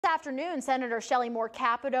afternoon, Senator Shelley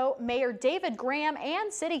Capito, Mayor David Graham,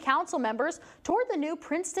 and City Council members toured the new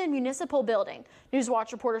Princeton Municipal Building.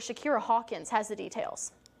 Newswatch reporter Shakira Hawkins has the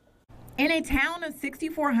details. In a town of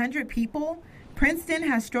 6,400 people, Princeton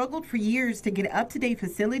has struggled for years to get up-to-date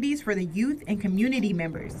facilities for the youth and community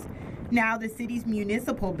members. Now the city's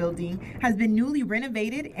municipal building has been newly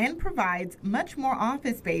renovated and provides much more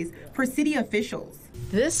office space for city officials.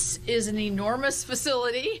 This is an enormous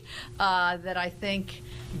facility that I think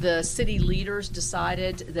the city leaders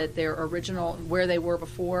decided that their original, where they were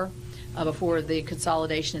before the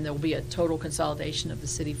consolidation, and there will be a total consolidation of the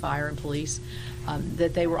city fire and police,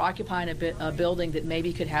 that they were occupying a building that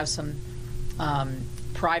maybe could have some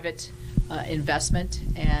private investment,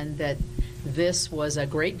 and that this was a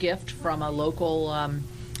great gift from a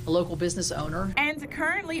local business owner. And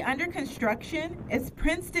currently under construction is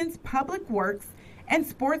Princeton's Public Works and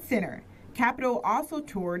Sports Center. Capito also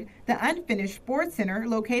toured the unfinished Sports Center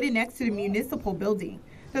located next to the municipal building.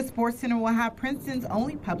 The Sports Center will have Princeton's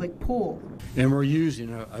only public pool. And we're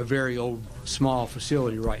using a very old, small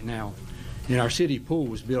facility right now. And our city pool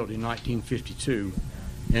was built in 1952,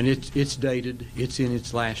 and it's dated, it's in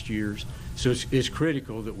its last years. So it's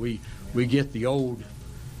critical that we get the old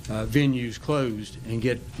venues closed and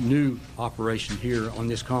get new operation here on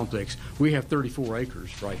this complex. We have 34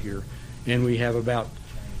 acres right here, and we have about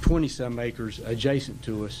 20-some acres adjacent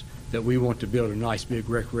to us that we want to build a nice big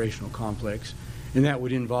recreational complex. And that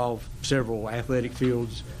would involve several athletic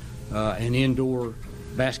fields, an indoor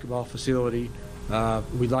basketball facility.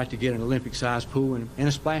 We'd like to get an Olympic-sized pool and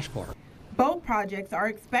a splash park. Both projects are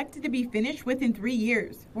expected to be finished within 3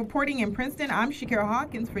 years. Reporting in Princeton, I'm Shakira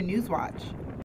Hawkins for Newswatch.